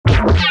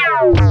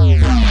Oh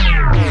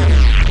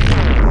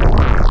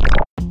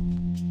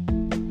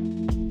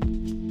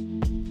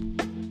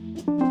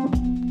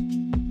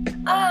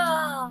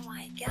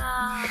my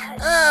gosh.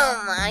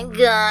 Oh my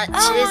gosh,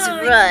 it's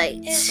right.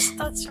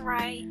 That's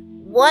right.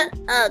 What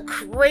a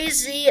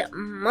crazy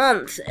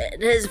month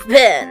it has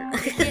been.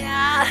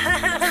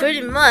 Yeah.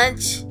 Pretty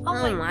much.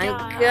 Oh my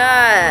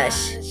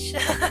gosh.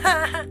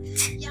 Yeah,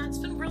 it's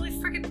been really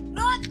freaking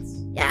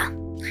nuts. Yeah.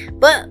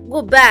 But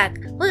we're back.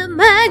 We're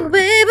back,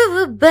 baby,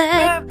 we're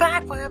back.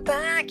 We're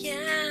back,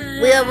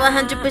 yeah. We are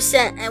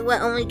 100% and we're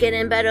only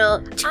getting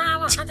better.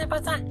 I'm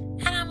 100%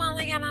 and I'm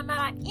only getting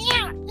better.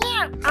 Yeah.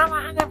 I'm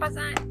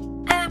 100%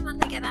 and I'm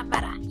only getting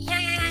better.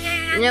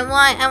 Yeah. You know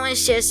what? I want to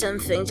share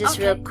something just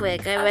Okay. real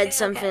quick. I read Okay,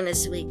 something okay.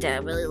 this week that I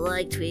really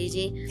liked,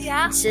 Ouija.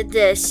 Yeah? It said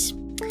this.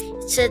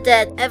 It said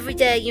that every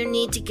day you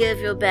need to give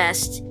your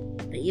best,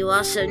 but you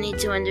also need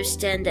to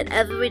understand that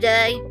every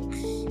day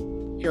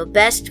your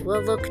best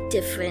will look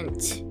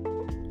different.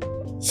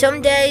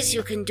 Some days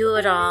you can do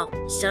it all.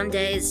 Some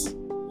days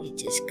you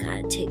just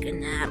gotta take a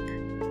nap.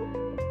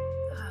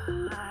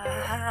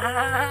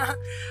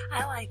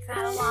 I like that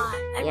a lot.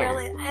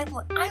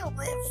 I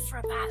live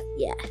for that.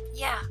 Yeah.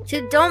 Yeah.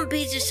 So don't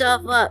beat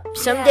yourself up.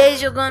 Some Yeah.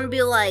 days you're gonna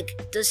be like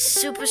the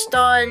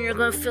superstar and you're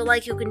gonna feel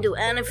like you can do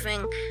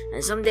anything.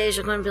 And some days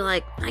you're gonna be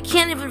like, I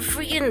can't even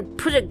freaking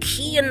put a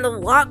key in the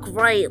lock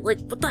right. Like,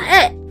 what the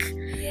heck?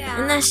 Yeah.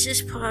 And that's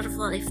just part of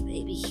life,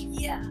 baby.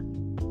 Yeah.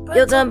 But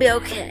You're it's gonna be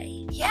okay.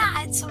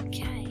 Yeah, it's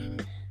okay.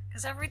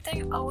 Because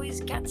everything always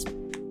gets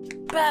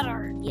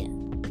better. Yeah.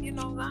 You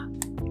know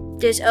that?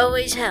 There's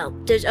always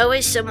help. There's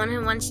always someone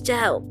who wants to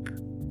help.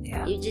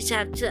 Yeah. You just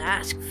have to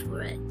ask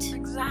for it.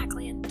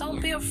 Exactly. And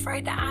don't be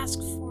afraid to ask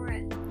for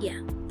it. Yeah.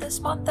 This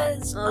month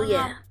is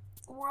Yeah.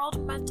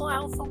 World Mental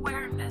Health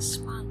Awareness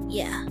Month.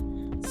 Yeah.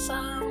 So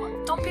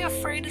don't be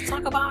afraid to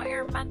talk about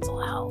your mental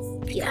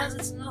health. Because Yeah.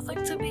 it's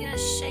nothing to be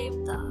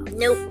ashamed of.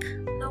 Nope.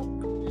 Nope.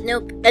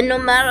 Nope. And no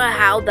matter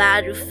how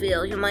bad you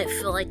feel, you might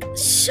feel like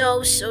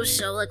so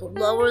like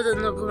lower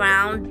than the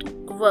ground,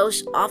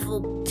 gross,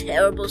 awful,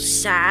 terrible,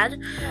 sad.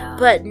 Yeah.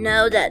 But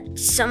know that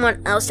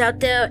someone else out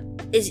there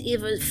is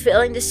either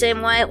feeling the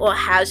same way or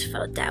has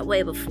felt that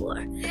way before.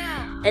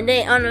 Yeah. And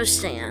they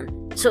understand.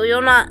 So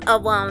you're not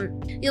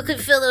alone. You can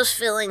feel those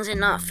feelings and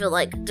not feel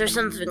like there's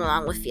something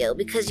wrong with you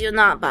because you're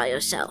not by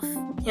yourself.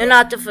 You're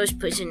not the first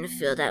person to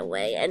feel that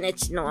way, and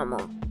it's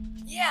normal.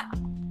 Yeah.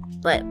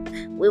 But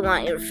we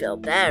want you to feel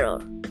better,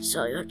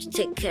 so you have to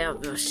take care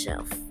of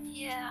yourself.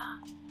 Yeah.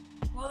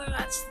 Whether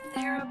that's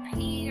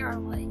therapy or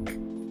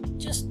like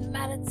just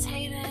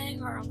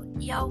meditating or like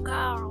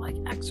yoga or like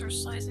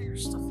exercising or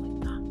stuff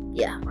like that.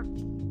 Yeah. Or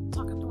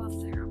talking to a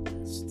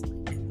therapist.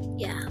 Like,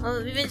 Yeah,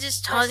 or even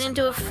just talking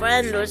to a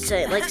friend or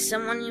say, like,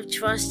 someone you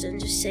trust and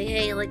just say,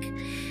 hey, like,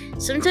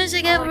 sometimes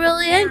I get like a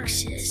really parent.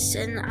 anxious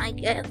and I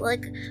get,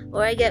 like,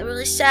 or I get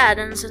really sad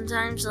and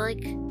sometimes,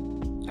 like,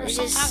 or I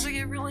sometimes just, I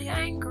get really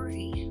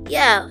angry.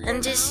 yeah,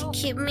 and just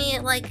keep me,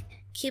 like,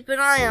 keep an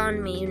eye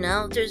on me, you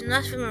know? There's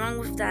nothing wrong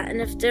with that,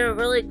 and if they're a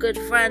really good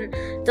friend,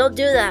 they'll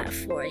do that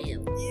for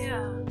you.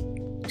 Yeah.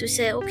 To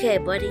say, okay,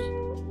 buddy,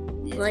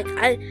 like,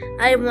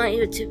 I want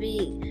you to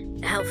be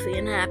healthy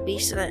and happy,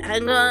 so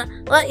I'm gonna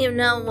let you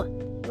know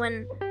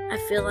when I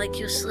feel like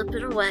you're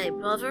slipping away,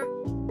 brother.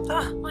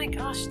 Oh my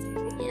gosh,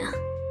 Davey. Yeah.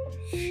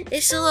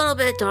 It's a little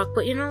bit dark,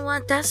 but you know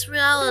what? That's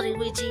reality,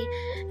 Ouija.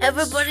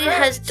 Everybody true,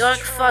 has it's dark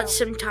true. thoughts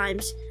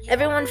sometimes. Yeah.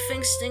 Everyone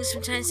thinks things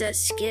sometimes that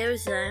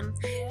scares them.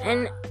 Yeah.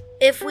 And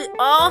if we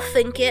all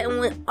think it and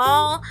we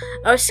all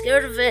are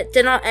scared of it,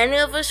 then are any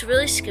of us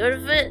really scared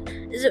of it?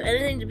 Is there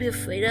anything to be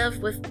afraid of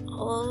with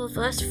all of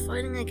us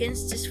fighting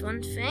against this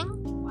one thing?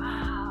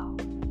 Wow.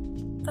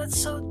 That's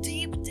so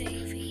deep,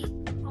 Davey.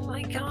 Oh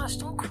my gosh,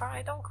 don't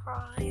cry, don't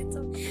cry. It's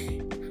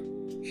okay.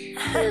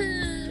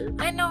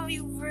 I know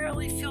you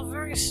really feel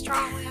very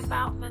strongly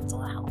about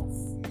mental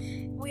health.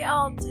 We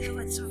all do.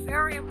 It's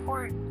very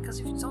important because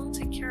if you don't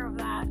take care of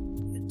that,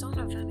 you don't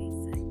have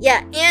anything.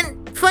 Yeah,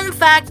 and fun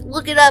fact,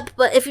 look it up,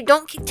 but if you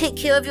don't take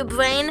care of your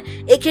brain,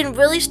 it can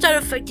really start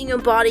affecting your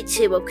body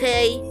too,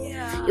 okay?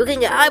 Yeah. You can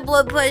get high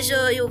blood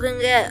pressure, you can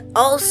get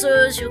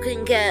ulcers, you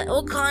can get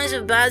all kinds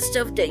of bad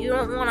stuff that you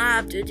don't want to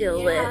have to deal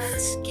Yeah, with.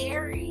 it's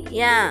scary.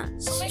 Yeah,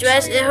 So make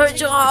stress, sure it you hurts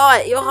take- your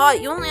heart. Your heart,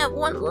 you only have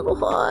one little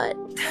heart.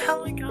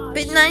 Oh my gosh.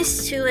 Be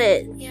nice to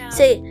it. Yeah.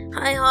 Say,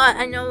 hi heart,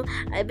 I know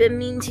I've been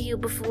mean to you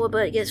before,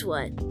 but guess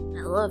what?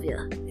 I love you.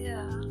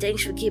 Yeah.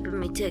 Thanks for keeping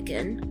me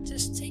ticking.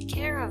 Just take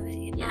care of it,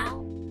 you Yeah.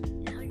 know?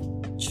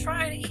 Like,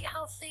 try to eat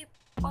healthy,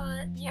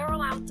 but you're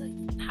allowed to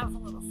have a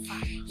little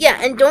fun. Yeah,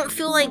 and don't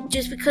feel like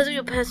just because of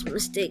your past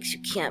mistakes, you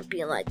can't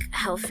be, like,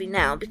 healthy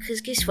now.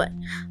 Because guess what?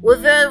 We're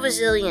very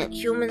resilient.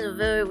 Humans are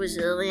very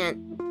resilient.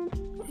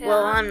 Yeah.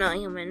 Well, I'm not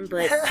human,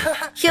 but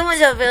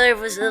humans are very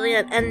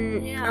resilient.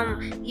 And, Yeah.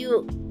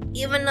 you,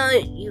 even though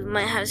you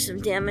might have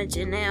some damage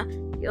in there,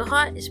 your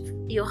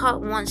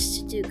heart wants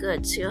to do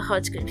good. So your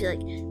heart's gonna be like,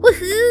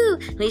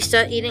 woohoo! When you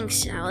start eating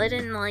salad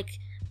and, like,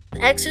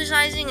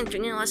 exercising and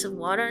drinking lots of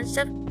water and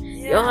stuff,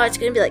 your heart's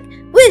gonna be like,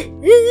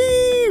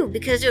 woo,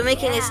 because you're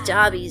making its Yeah.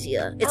 job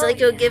easier. It's Oh, like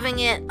you're yeah. giving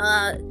it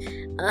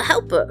a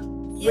helper,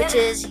 which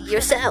Yeah. is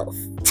yourself.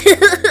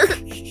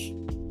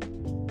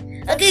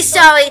 Okay,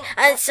 sorry.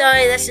 I'm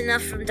sorry. That's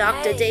enough from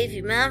Dr. Hey.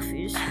 Davy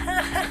Matthews.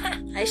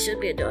 I should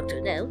be a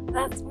doctor now.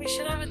 We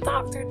should have a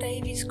Dr.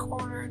 Davies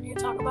corner and you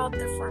talk about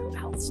different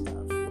health stuff.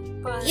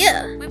 But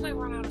Yeah. we might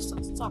run out of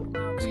stuff to talk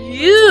about. 'cause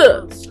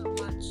Yeah. we talk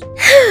about so much.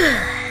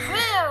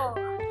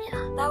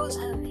 Whew! That was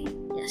heavy.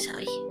 Yeah,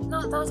 sorry.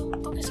 No,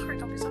 don't be sorry,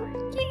 don't be sorry.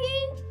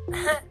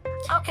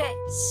 Okay,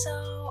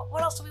 so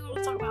what else do we want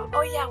to talk about?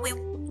 Oh yeah, we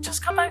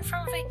just got back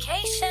from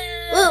vacation.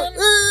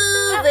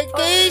 Woo, Have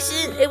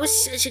vacation. fun. It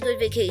was such a good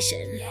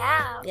vacation.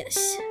 Yeah,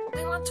 Yes.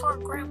 we went to our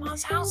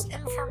grandma's house in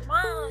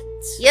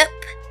Vermont. Yep.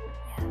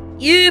 Yeah.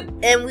 Yep.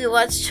 And we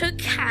watched her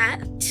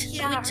cat.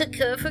 Yeah. We took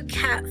care of her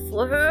cat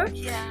for her.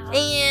 Yeah.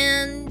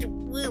 And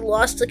we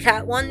lost the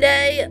cat one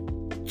day.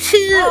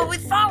 Oh, we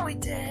thought we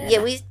did.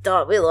 Yeah, we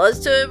thought we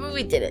lost her, but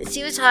we didn't.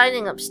 She was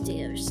hiding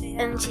upstairs.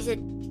 Yeah. And she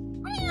said,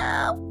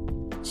 meow.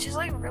 She's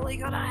like really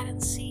good at hide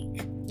and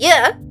seek.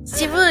 Yeah,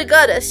 she really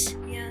got us.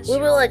 Yeah. We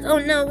were like, oh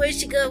no, where'd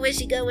she go? Where'd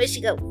she go? Where'd she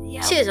go?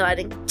 Yeah. She was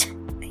hiding.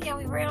 Yeah,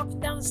 we ran up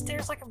and down the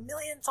stairs like a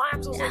million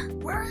times. I was Yeah. like,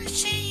 where is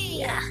she?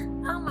 Yeah.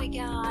 Oh my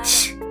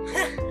gosh.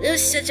 It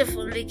was such a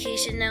fun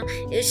vacation though.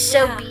 It was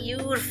so Yeah.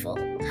 beautiful.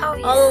 Oh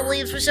yeah. All the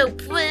leaves were so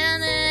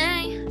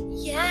pretty.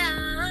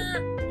 Yeah.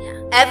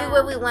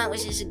 Everywhere we went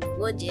was just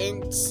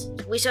gorgeous.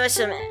 We saw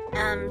some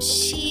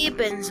sheep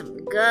and some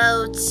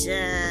goats,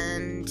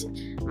 and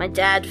my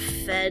dad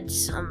fed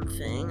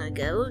something, a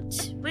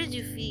goat. What did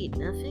you feed?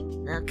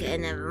 Nothing? Okay,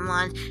 never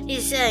mind.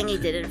 He's saying he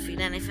didn't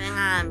feed anything.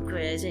 I'm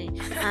crazy.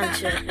 I'm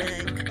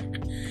tripping.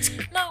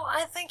 No,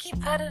 I think he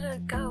petted a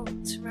goat,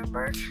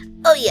 remember?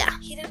 Oh yeah.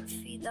 He didn't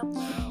feed them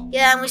though.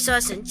 Yeah, and we saw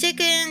some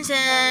chickens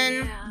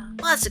and Yeah.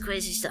 lots of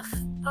crazy stuff.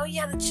 Oh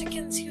yeah, the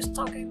chickens. He was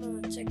talking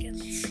to the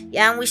chickens.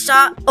 Yeah, and we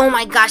saw, oh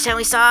my gosh, and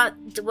we saw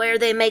where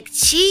they make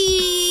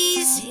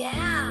cheese.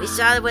 Yeah. We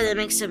saw where they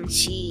make some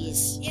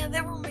cheese. Yeah,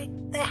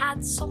 they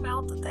had some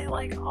out that they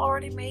like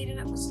already made, and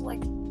it was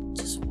like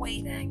just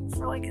waiting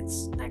for like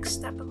its next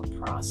step in the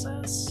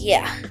process.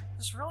 Yeah, It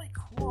was really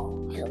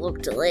cool. it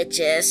looked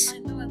delicious. I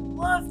know, I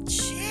love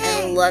cheese.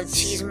 I love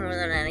cheese more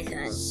than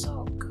anything.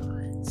 So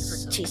good.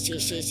 So Cheese,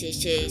 cheese, cheese,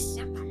 cheese, cheese.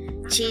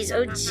 good. Cheese,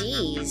 oh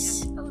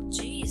jeez. Oh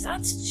jeez,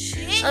 that's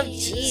cheese. Oh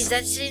jeez,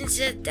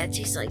 that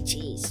tastes like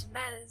cheese.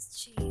 That is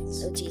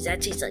cheese. Oh jeez,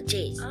 that tastes like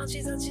cheese. Oh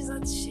jeez, oh jeez,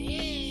 that's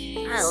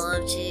cheese. I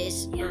love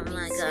cheese. Yeah, Oh me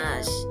my too.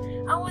 gosh.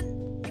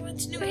 You went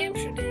to New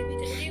Hampshire, Davey,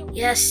 didn't you?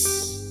 Yes.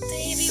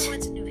 Davey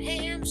went to New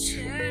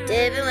Hampshire.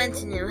 David went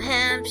to New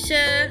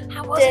Hampshire.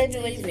 How was it,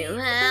 David went to Davey? New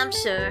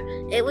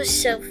Hampshire. It was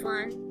so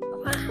fun.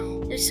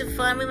 Wow. It was so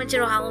fun. We went to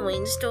the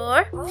Halloween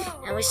store.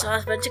 Oh, And we saw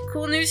a bunch of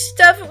cool new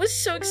stuff. It was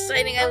so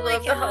exciting. I Oh my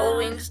love the God.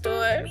 Halloween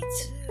store. Me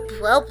too.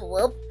 Well,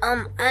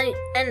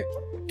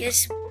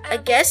 I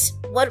guess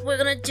what we're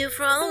gonna do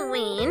for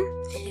Halloween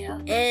Yeah.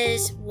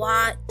 is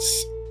watch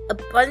a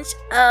bunch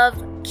of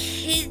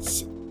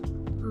kids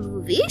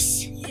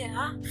movies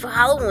Yeah. for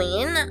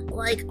Halloween,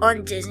 like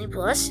on Disney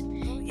Plus. Oh,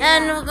 And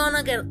yeah. we're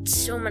gonna get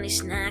so many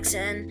snacks,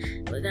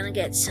 and we're gonna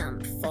get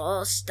some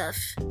fall stuff,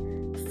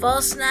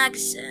 fall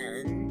snacks,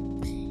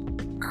 and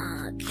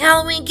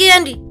Halloween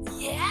candy.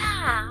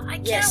 Yeah. I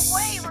can't Yes.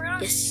 wait. We're gonna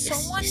have Yes, so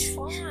yes, much yes,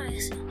 fun.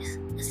 Yes, yes,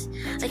 yes.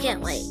 It's I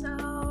can't gonna be wait.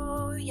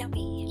 So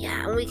yummy.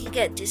 Yeah, and we can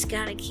get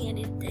discounted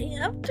candy the day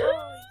after.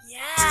 Oh,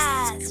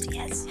 yes.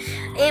 Yes.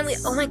 And we,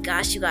 oh my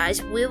gosh, you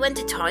guys, we went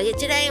to Target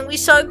today and we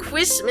saw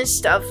Christmas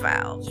stuff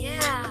out. Yeah.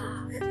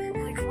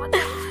 Like, what the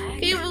heck?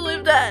 Can you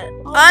believe that?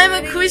 I'm a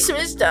Already?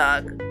 Christmas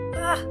dog.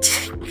 Ugh.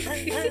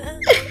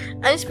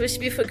 I'm supposed to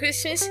be for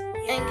Christmas,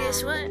 and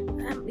guess what?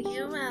 I'm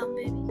year round,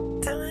 baby.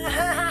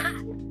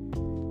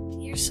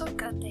 You're so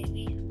good,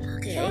 baby. You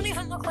Okay. don't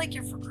even look like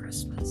you're for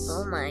Christmas.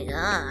 Oh my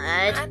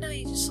I god. know,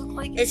 you just look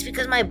like It's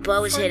because my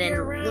bow is For hidden.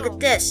 year Look at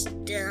round. this.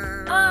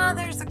 Ah,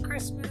 there's the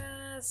Christmas.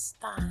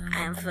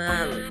 I'm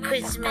from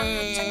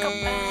Christmas. Jingle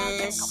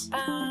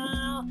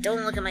bell.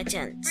 Don't look at my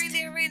tents.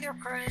 Read your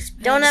Christmas.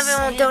 Don't anyone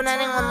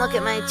Santa. look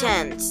at my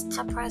tents.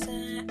 A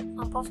present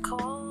of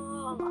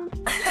cola.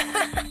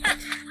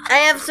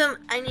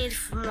 I need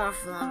more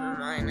fluff in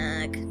my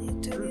neck. You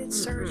do need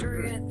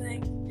surgery, I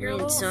think. You're a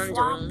Need little surgery.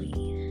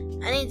 floppy.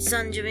 I need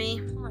sundry.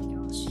 Oh my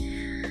gosh.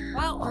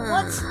 Well,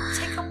 let's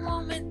take a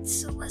moment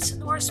to listen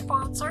to our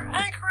sponsor,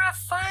 Anchor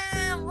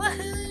FM.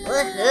 Woohoo!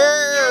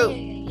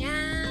 Woohoo!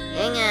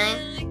 Yeah.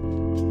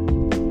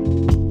 Yang.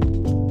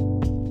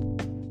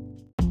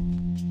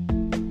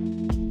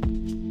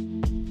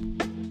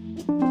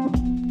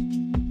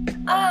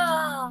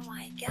 Oh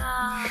my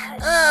gosh.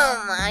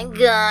 Oh my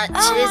god,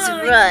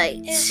 Oh,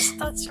 right.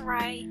 That's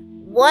right.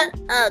 What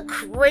a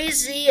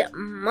crazy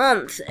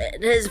month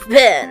it has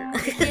been.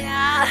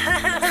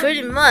 Yeah.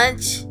 Pretty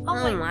much.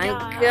 Oh my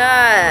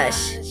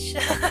gosh. gosh.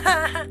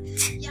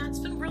 Yeah, it's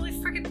been really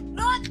freaking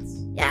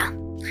nuts. Yeah.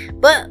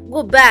 But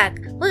we're back.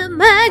 We're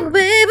back,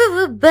 baby,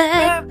 we're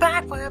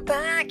back. We're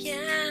back,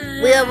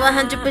 yeah. We are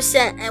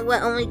 100% and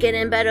we're only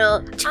getting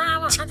better.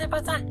 I'm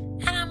 100%,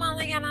 and I'm only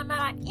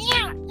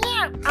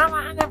I'm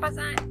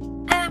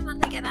 100%. I'm gonna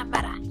get that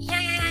better.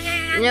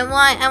 Yeah. You know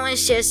what? I want to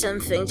share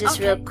something just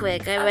Okay. real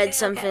quick. I read Okay,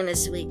 something okay.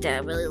 this week that I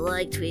really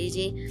liked,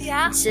 Ouija.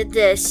 Yeah? It said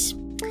this.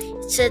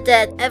 It said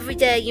that every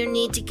day you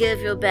need to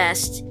give your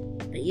best,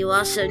 but you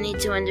also need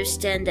to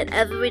understand that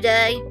every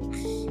day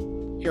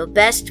your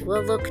best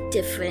will look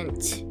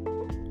different.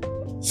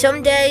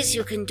 Some days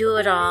you can do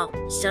it all.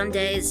 Some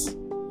days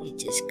you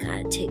just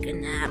gotta take a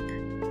nap.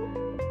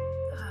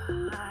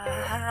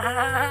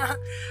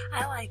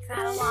 I like that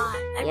a lot.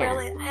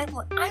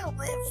 I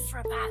live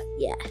for that.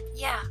 Yeah.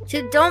 Yeah.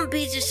 So don't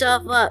beat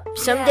yourself up.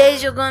 Some Yeah.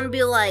 days you're gonna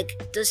be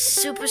like the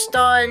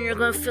superstar and you're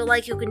gonna feel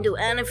like you can do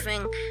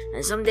anything.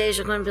 And some days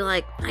you're gonna be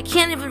like, I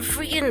can't even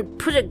freaking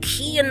put a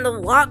key in the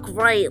lock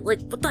right.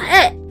 Like, what the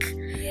heck?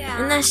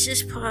 Yeah. And that's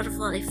just part of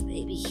life,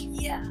 baby.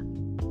 Yeah.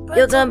 But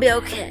You're it's gonna be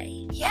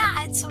okay.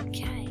 Yeah, it's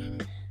okay.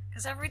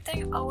 Because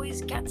everything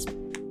always gets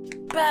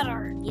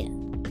better. Yeah.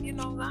 You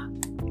know that?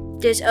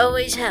 There's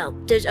always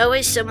help. There's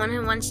always someone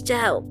who wants to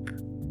help.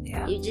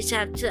 Yeah. You just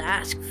have to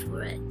ask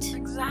for it.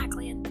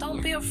 Exactly. And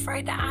don't be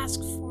afraid to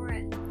ask for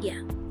it.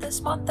 Yeah. This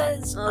month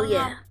is Oh,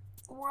 yeah.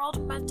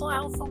 World Mental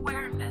Health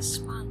Awareness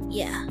Month.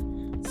 Yeah.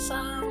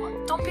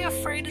 So don't be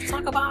afraid to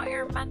talk about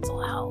your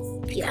mental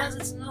health. Because Yeah.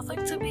 it's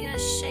nothing to be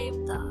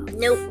ashamed of.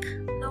 Nope.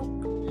 Nope.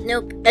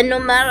 Nope. And no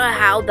matter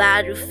how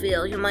bad you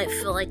feel, you might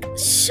feel like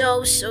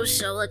so,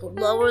 like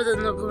lower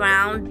than the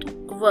ground,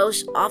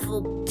 gross,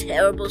 awful,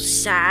 terrible,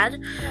 sad.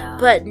 Yeah.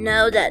 But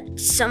know that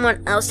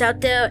someone else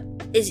out there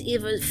is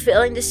either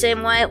feeling the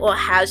same way or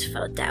has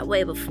felt that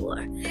way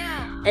before.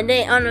 Yeah. And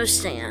they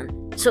understand.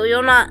 So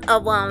you're not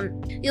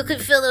alone. You can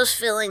feel those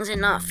feelings and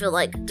not feel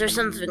like there's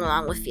something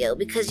wrong with you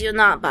because you're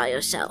not by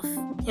yourself.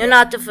 You're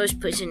not the first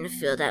person to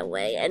feel that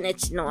way, and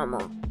it's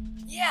normal.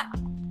 Yeah.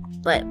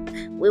 But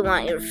we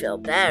want you to feel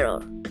better,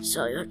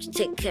 so you have to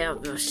take care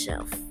of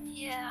yourself.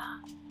 Yeah.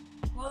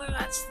 Whether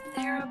that's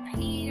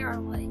therapy or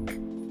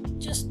like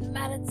just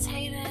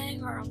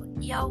meditating or like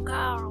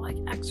yoga or like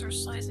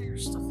exercising or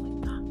stuff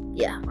like that.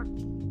 Yeah. Or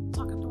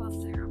talking to a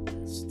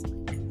therapist.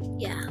 Like,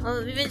 Yeah,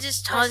 or even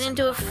just talking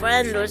to a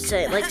friend or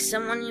say, like,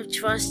 someone you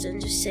trust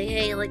and just say,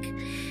 hey, like,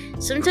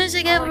 sometimes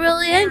I get like a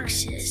really parent.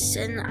 anxious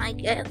and I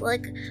get,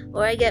 like,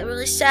 or I get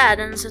really sad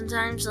and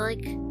sometimes,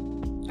 like,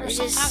 or I sometimes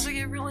just, I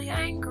get really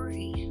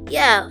angry.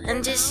 yeah,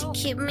 and just know?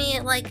 keep me,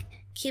 like,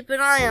 keep an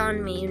eye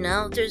on me, you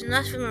know? There's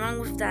nothing wrong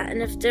with that,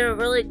 and if they're a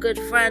really good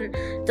friend,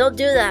 they'll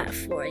do that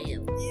for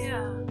you.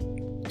 Yeah.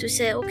 To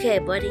say, okay,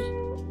 buddy,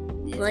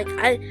 like,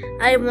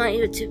 I want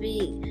you to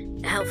be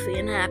healthy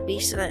and happy,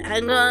 so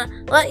I'm gonna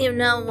let you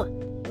know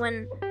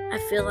when I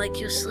feel like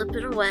you're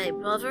slipping away,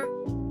 brother.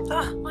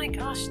 Oh my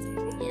gosh,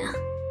 Davey. Yeah.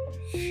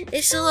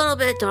 It's a little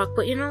bit dark,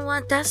 but you know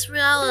what? That's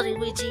reality,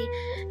 Ouija.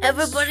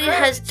 Everybody true,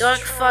 has it's dark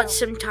true. thoughts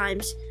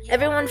sometimes. Yeah.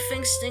 Everyone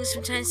thinks things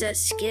sometimes that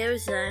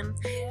scares them.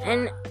 Yeah.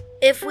 And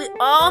if we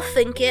all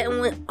think it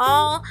and we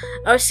all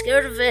are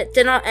scared of it,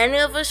 then are any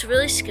of us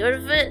really scared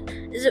of it?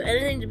 Is there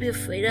anything to be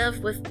afraid of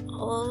with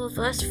all of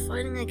us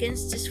fighting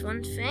against this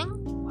one thing?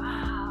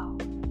 Wow.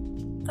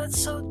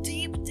 That's so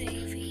deep,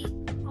 Davey.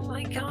 Oh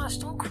my gosh,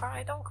 don't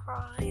cry, don't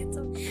cry. It's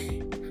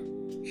okay.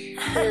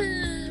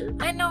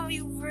 I know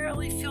you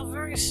really feel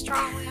very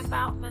strongly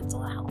about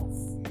mental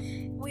health.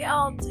 We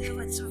all do.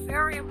 It's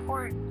very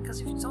important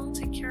because if you don't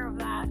take care of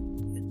that,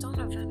 you don't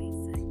have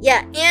anything.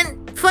 Yeah,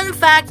 and fun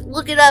fact,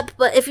 look it up,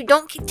 but if you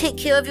don't take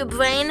care of your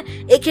brain,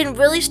 it can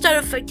really start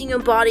affecting your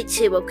body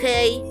too,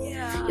 okay?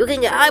 Yeah. You can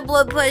get high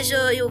blood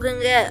pressure, you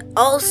can get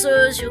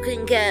ulcers, you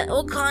can get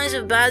all kinds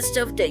of bad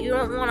stuff that you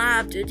don't want to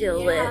have to deal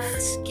Yeah, with.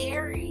 it's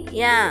scary.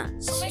 Yeah,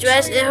 So make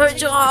stress, sure it you hurts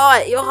take- your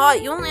heart. Your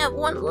heart, you only have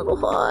one little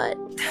heart.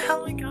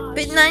 Oh my gosh.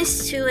 Be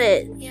nice to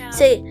it. Yeah.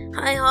 Say,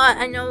 hi heart,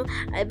 I know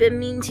I've been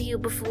mean to you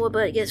before,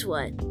 but guess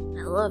what?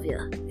 I love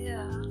you.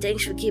 Yeah.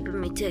 Thanks for keeping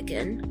me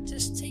ticking.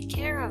 Just take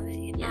care of it,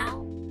 you Yeah.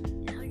 know?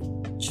 Like,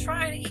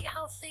 try to eat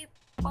healthy,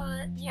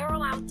 but you're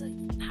allowed to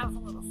have a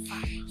little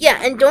fun.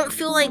 Yeah, and don't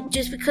feel like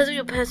just because of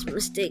your past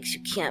mistakes,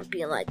 you can't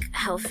be like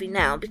healthy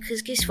now.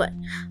 Because guess what?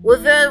 We're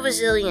very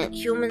resilient.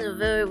 Humans are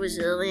very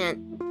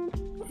resilient.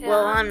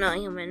 Well, I'm not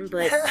human,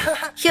 but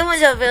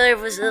humans are very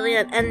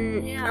resilient.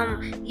 And Yeah.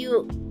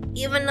 you,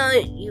 even though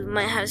you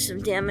might have some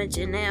damage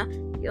in there,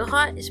 your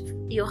heart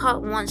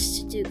wants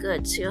to do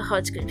good. So your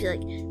heart's gonna be like,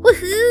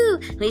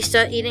 woohoo! When you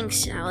start eating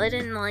salad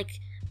and like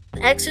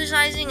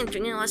exercising and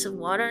drinking lots of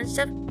water and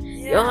stuff,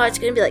 your heart's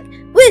gonna be like,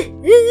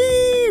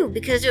 woohoo!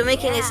 Because you're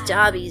making its Yeah.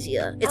 job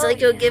easier. It's Oh, like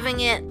you're yeah.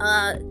 giving it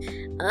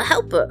a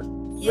helper,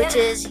 which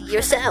Yeah. is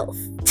yourself.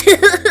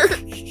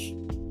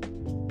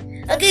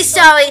 Okay,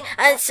 sorry.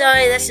 I'm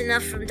sorry. That's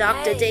enough from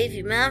Dr. Hey.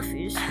 Davey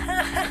Matthews.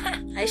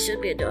 I should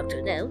be a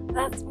doctor now.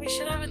 We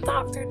should have a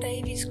Dr.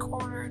 Davies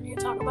corner and you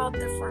talk about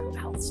different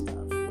health stuff.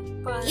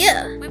 But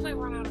Yeah. we might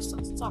run out of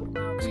stuff to talk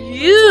about. 'cause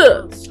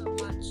Yeah. we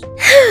talk about so much.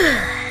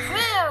 Yeah.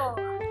 Wow!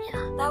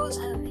 That was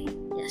heavy.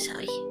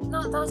 Sorry.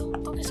 No,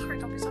 don't be sorry,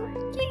 don't be sorry.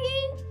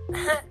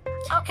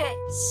 Okay,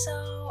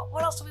 so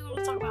what else do we want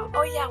to talk about?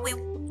 Oh yeah, we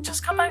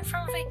just got back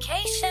from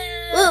vacation.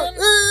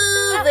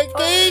 Woo, Have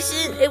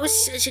vacation. fun. It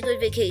was such a good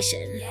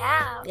vacation.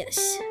 Yeah.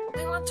 Yes.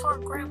 We went to our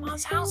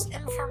grandma's house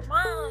in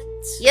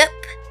Vermont. Yep.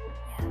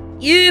 Yeah.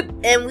 Yep.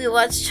 And we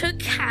watched her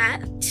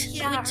cat.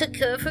 Yeah. We took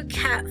care of her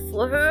cat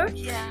for her.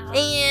 Yeah.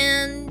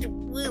 And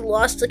we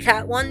lost the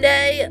cat one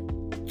day.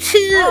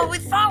 Well, we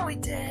thought we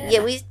did.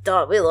 Yeah, we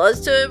thought we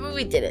lost her, but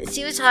we didn't.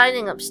 She was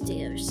hiding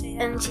upstairs.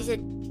 Yeah. And she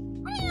said,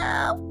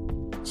 meow.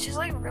 She's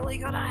like really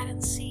good at hide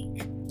and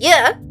seek.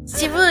 Yeah,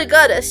 she really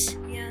got us.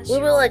 Yeah. We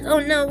were like, oh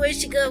no, where'd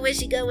she go? Where'd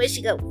she go? Where'd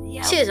she go?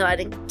 Yeah. She was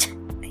hiding.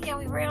 Yeah,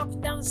 we ran up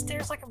and down the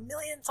stairs like a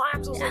million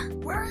times. I was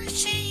like, where is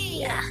she?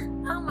 Yeah.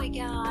 Oh my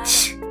god.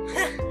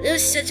 It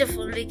was such a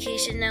fun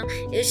vacation though.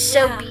 It was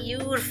so Yeah.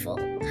 beautiful.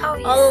 Oh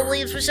yeah. All the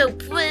leaves were so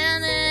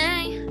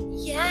pretty.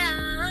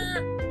 Yeah.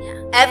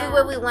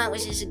 Everywhere we went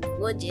was just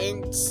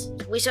gorgeous.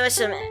 We saw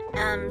some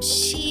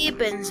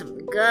sheep and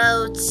some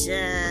goats,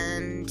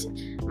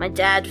 and my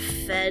dad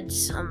fed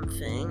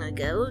something, a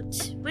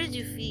goat. What did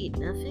you feed?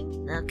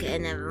 Nothing? Okay,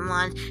 never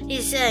mind.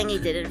 He's saying he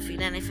didn't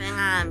feed anything.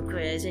 I'm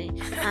crazy.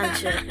 I'm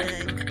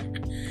tripping.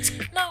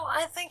 No,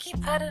 I think he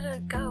petted a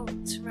goat,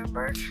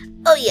 remember?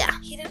 Oh yeah.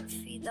 He didn't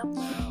feed them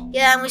though.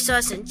 Yeah, and we saw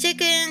some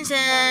chickens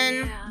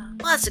and Yeah.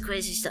 lots of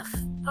crazy stuff.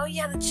 Oh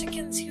yeah, the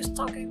chickens. He was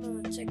talking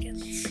to the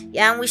chickens.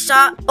 Yeah, and we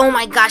saw, oh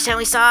my gosh, and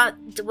we saw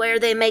where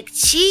they make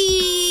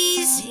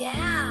cheese.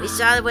 Yeah. We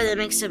saw where they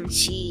make some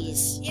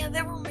cheese. Yeah,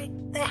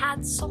 they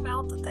had some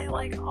out that they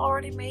like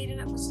already made, and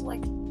it was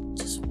like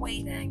just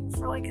waiting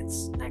for like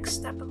its next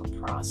step in the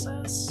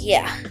process.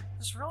 Yeah, It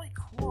was really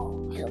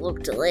cool. it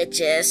looked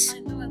delicious. I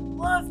know, I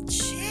love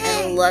cheese.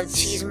 I love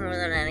cheese more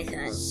than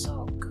anything.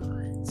 So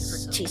good.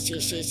 So Cheese,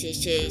 cheese, cheese,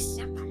 cheese, cheese.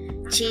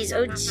 good. Cheese,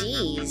 oh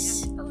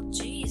jeez. Oh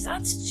jeez,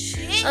 that's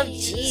cheese. Oh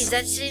jeez,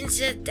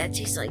 that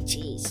tastes like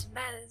cheese.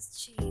 That is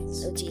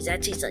cheese. Oh jeez,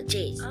 that tastes like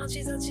cheese. Oh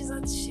jeez, oh jeez,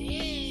 that's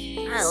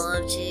cheese. I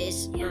love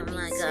cheese. Yeah, Oh me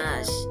my too.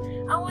 gosh.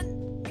 Oh,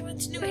 and you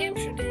went to New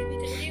Hampshire, Davey,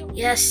 didn't you?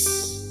 Yes.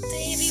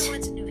 Davey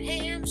went to New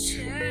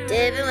Hampshire.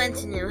 David went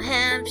to New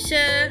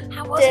Hampshire.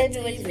 How was it,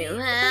 David went to Davey? New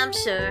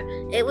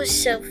Hampshire. It was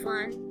so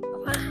fun.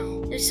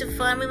 Wow. It was so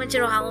fun. We went to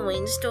the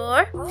Halloween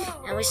store.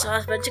 Oh. And we saw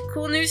a bunch of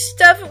cool new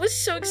stuff. It was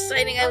so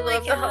exciting. I Oh my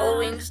love the God.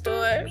 Halloween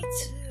store. Me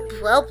too.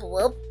 Well,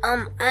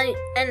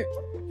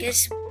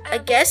 I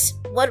guess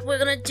what we're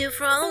gonna do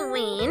for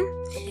Halloween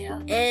Yeah.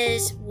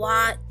 is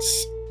watch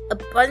a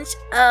bunch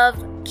of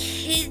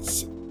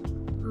kids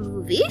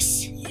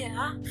movies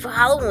Yeah. for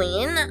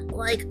Halloween,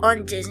 like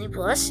on Disney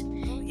Plus. Oh,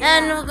 And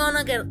yeah. we're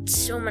gonna get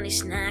so many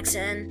snacks,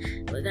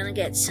 and we're gonna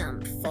get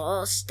some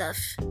fall stuff,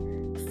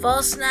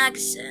 fall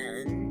snacks,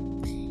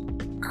 and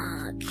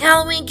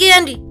Halloween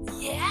candy.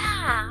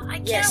 Yeah. I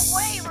can't Yes.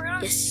 wait. We're gonna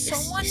have Yes, so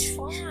yes, much yes,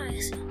 fun.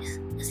 yes,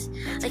 yes.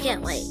 It's I can't gonna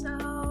be wait.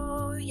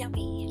 So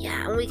yummy.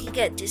 Yeah, and we can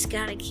get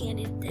discounted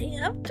candy the day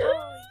after.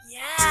 Oh,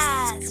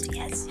 yes.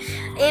 Yes.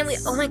 And we,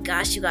 oh my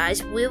gosh, you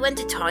guys, we went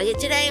to Target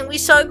today and we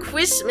saw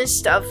Christmas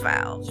stuff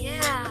out.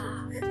 Yeah.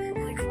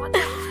 Like, what the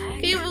heck?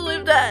 Can you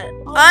believe that?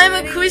 Oh, I'm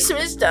a really?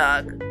 Christmas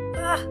dog.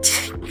 Ugh.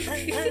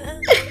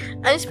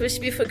 I'm supposed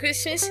to be for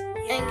Christmas,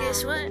 and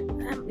guess what?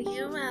 I'm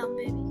year round,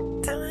 baby.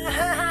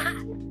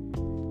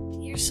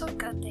 You're so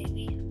good,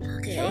 baby. You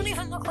Okay. don't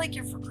even look like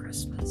you're for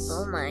Christmas.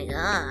 Oh my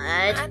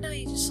god. I know,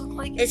 you just look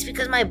like It's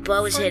because my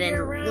bow is For hidden.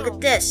 year Look at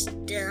round. this.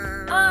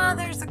 Oh,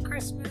 there's the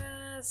Christmas.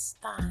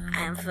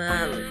 I'm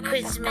from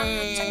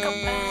Christmas. Jingle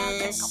bell,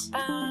 jingle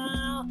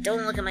bell.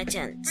 Don't look at my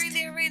tent.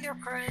 Reindeer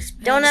Christmas.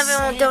 Don't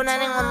anyone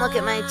Santa. look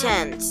at my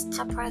tent.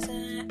 A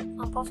present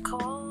of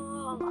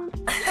cola.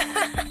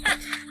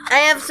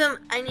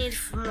 I need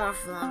more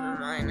fluff in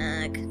my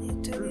neck. You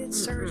do need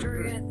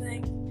surgery, I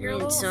think. You're a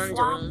Need little surgery.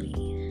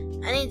 floppy.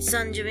 I need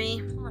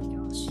sundry. Oh my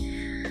gosh.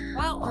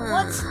 Well,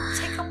 let's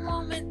take a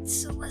moment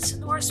to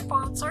listen to our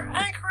sponsor,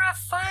 Anchor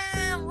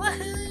FM.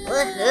 Woohoo!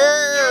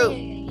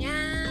 Woohoo!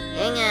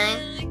 Yeah. Yang.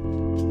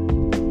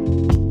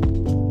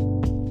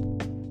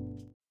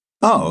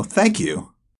 Oh, thank you.